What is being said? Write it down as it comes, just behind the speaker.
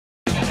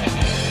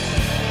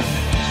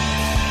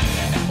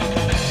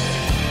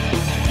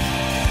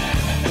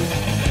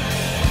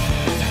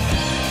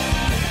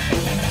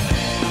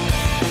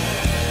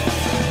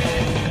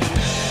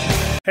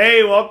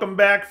Hey, welcome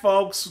back,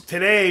 folks.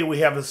 Today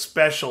we have a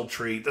special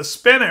treat. The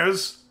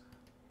Spinners,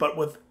 but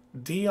with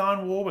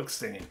Dionne Warwick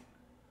singing.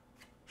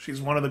 She's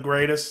one of the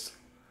greatest.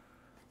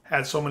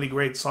 Had so many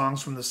great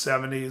songs from the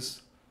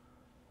 70s,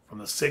 from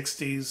the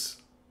 60s.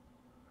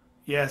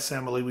 Yes,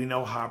 Emily, we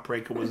know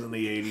Heartbreaker was in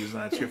the 80s, and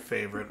that's your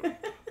favorite.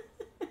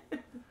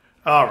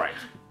 All right.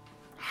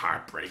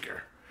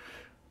 Heartbreaker.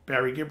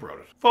 Barry Gibb wrote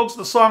it. Folks,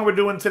 the song we're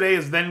doing today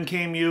is Then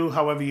Came You.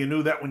 However, you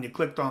knew that when you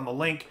clicked on the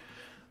link.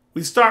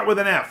 We start with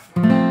an F.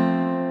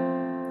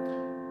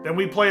 Then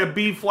we play a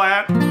B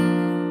flat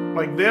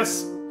like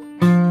this.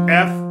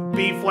 F,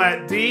 B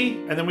flat,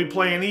 D. And then we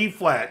play an E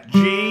flat.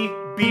 G,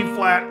 B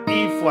flat,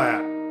 E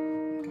flat.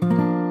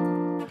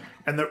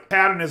 And the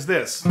pattern is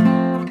this.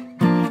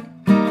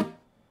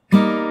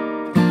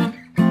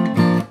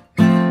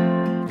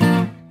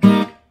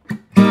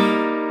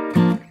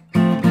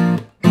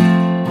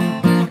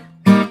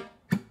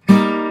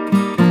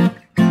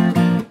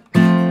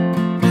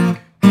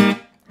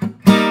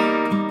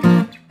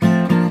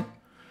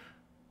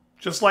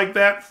 Just like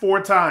that,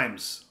 4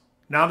 times.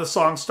 Now the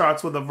song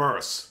starts with a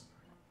verse.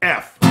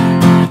 F.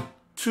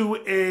 To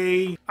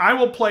a... I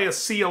will play a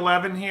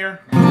C11 here,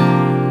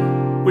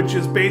 which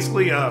is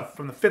basically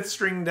from the 5th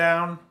string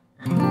down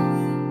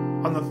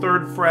on the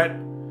 3rd fret.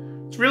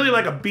 It's really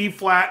like a B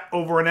flat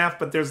over an F,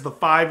 but there's the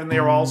 5 in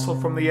there also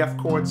from the F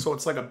chord, so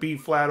it's like a B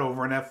flat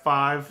over an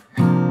F5.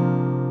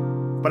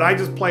 But I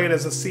just play it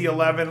as a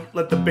C11,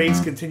 let the bass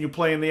continue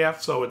playing the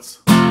F, so it's...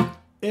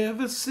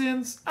 Ever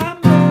since I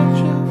met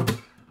you.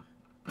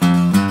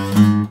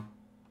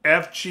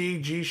 F,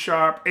 G, G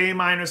sharp, A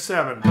minor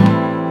 7,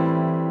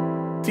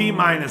 D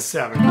minor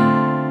 7,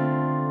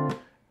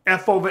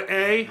 F over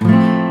A,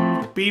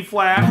 B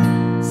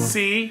flat,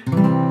 C,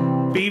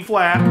 B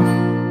flat,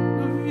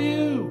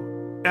 review,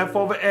 F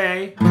over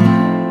A,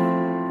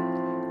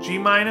 G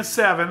minor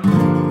 7,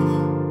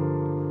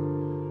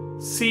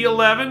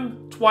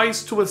 C11,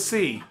 twice to a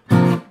C.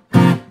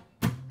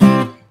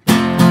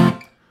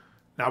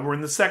 Now we're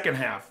in the second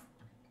half.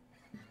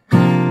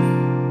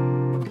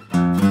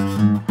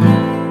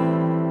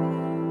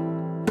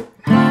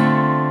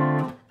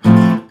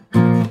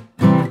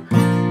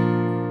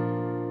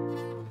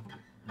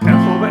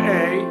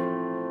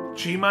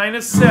 G minor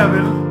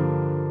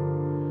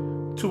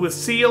 7 to a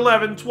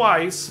C11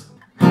 twice,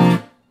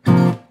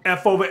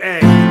 F over A,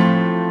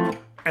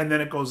 and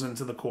then it goes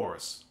into the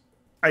chorus.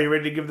 Are you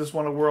ready to give this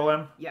one a whirl,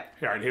 Em? Yep.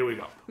 All right, here we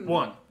go.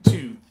 1,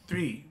 2,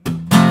 3.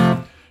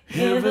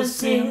 Ever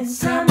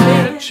since I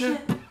met you,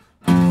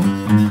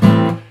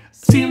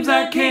 seems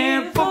I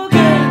can't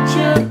forget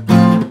you.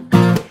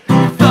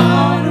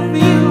 Thought of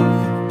you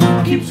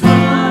keeps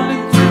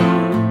running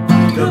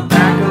through the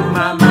back of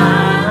my mind.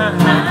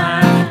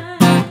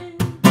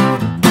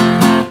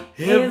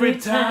 Every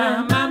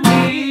time I'm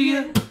near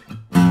you,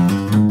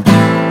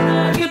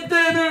 I get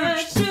that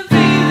urge to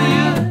feel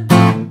you.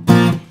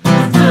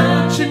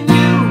 Touching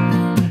you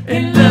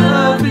and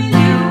loving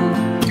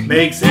you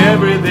makes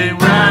everything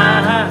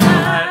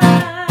right.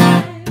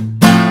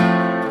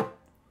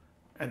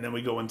 And then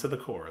we go into the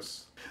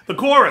chorus. The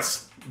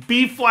chorus,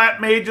 B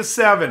flat major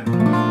 7,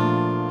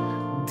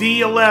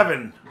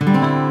 D11,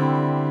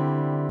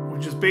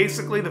 which is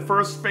basically the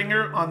first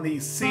finger on the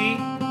C,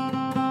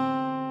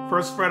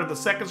 first fret of the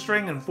 2nd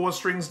string and 4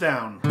 strings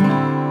down.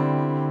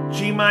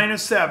 G minor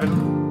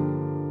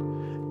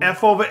 7,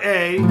 F over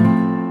A,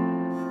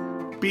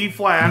 B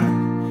flat,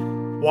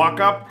 walk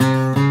up,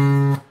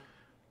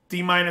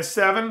 D minor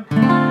 7,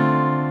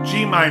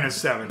 G minor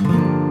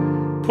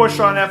 7, push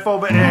on F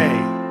over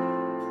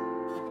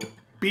A,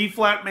 B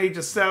flat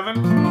major 7,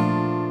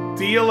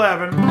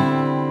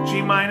 D11,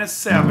 G minor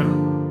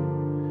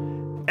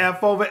 7,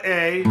 F over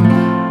A,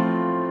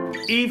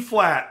 E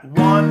flat,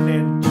 1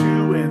 and 2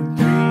 and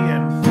 3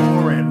 and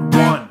 4 and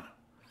 1.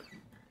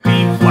 B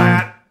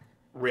flat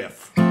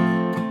riff.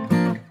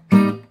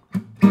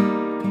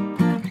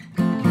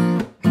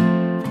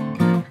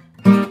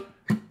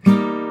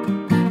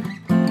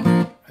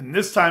 And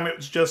this time it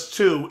was just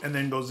 2 and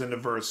then goes into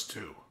verse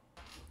 2.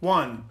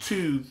 1,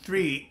 2,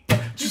 3.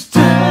 Just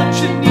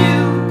touching you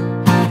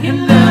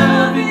and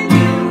loving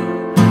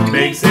you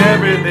makes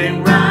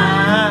everything right.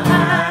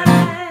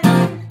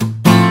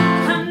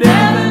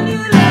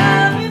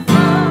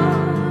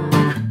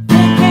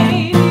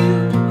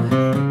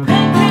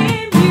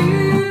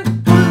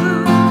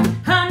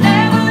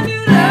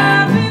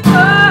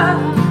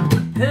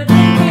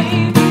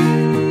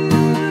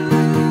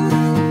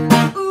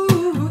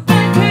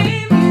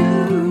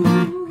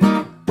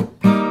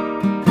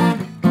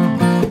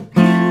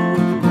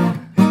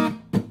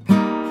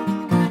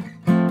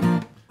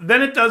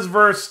 Then it does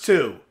verse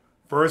 2.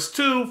 Verse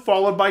 2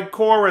 followed by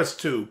chorus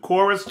 2.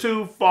 Chorus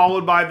 2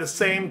 followed by the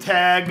same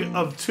tag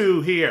of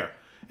 2 here.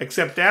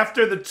 Except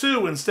after the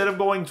 2, instead of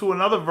going to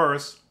another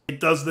verse,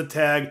 it does the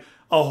tag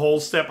a whole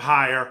step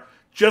higher.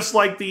 Just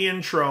like the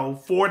intro,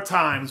 4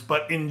 times,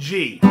 but in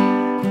G.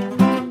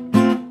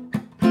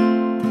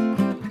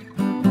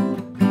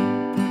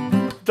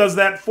 Does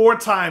that 4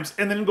 times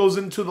and then goes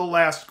into the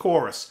last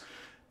chorus.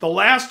 The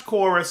last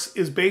chorus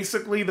is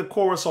basically the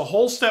chorus a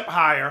whole step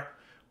higher,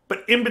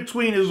 but in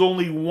between is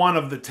only one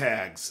of the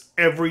tags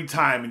every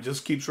time. It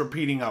just keeps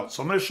repeating out.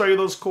 So I'm going to show you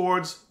those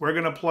chords. We're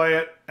going to play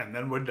it, and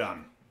then we're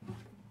done.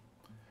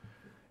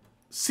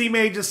 C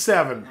major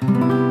 7,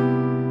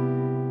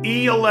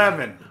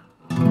 E11,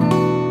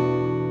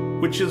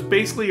 which is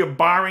basically you're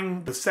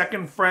barring the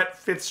 2nd fret,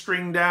 5th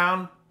string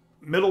down.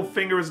 Middle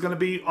finger is going to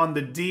be on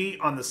the D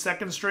on the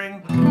 2nd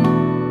string.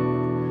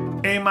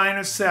 A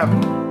minor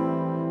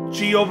 7,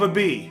 G over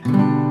B,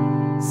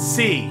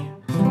 C,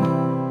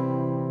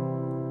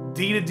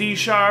 D to D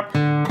sharp,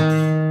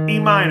 E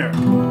minor,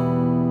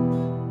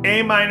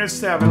 A minor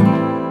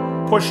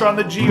 7, push on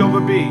the G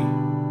over B,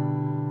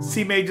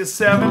 C major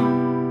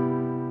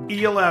 7,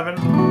 E11,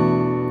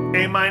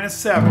 A minor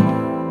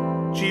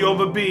 7, G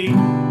over B,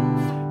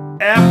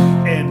 F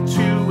and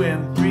 2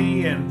 and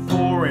 3 and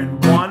 4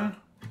 and 1,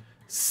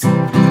 C.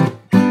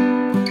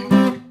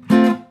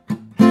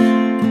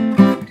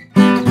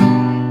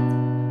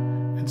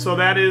 And so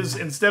that is,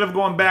 instead of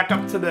going back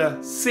up to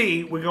the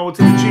C, we go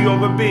to the G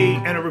over B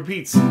and it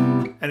repeats.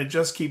 And it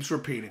just keeps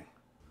repeating.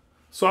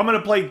 So I'm going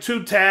to play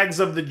 2 tags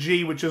of the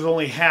G, which is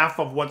only half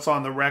of what's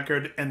on the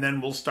record, and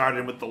then we'll start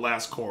in with the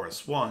last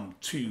chorus. 1,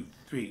 2,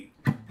 3.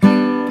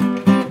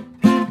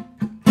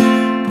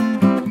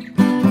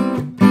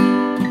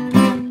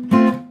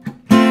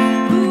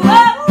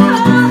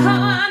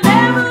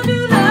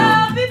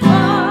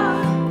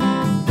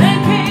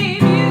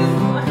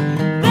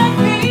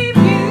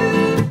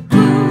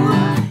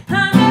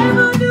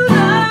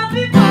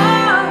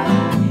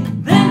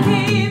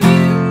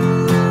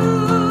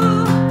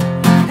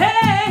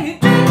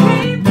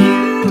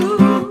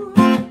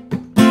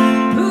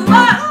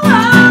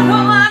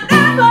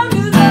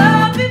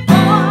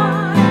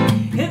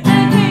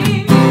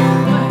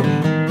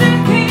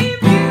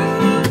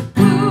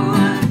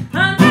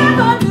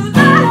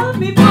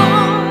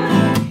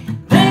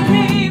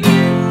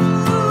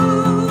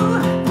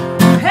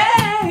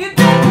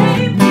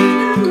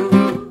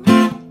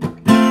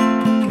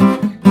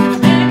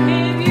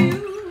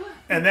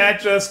 And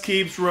that just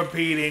keeps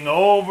repeating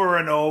over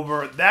and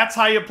over. That's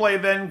how you play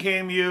Then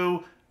Came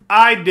You.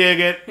 I dig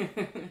it.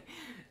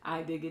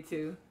 I dig it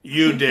too.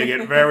 You dig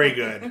it. Very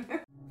good.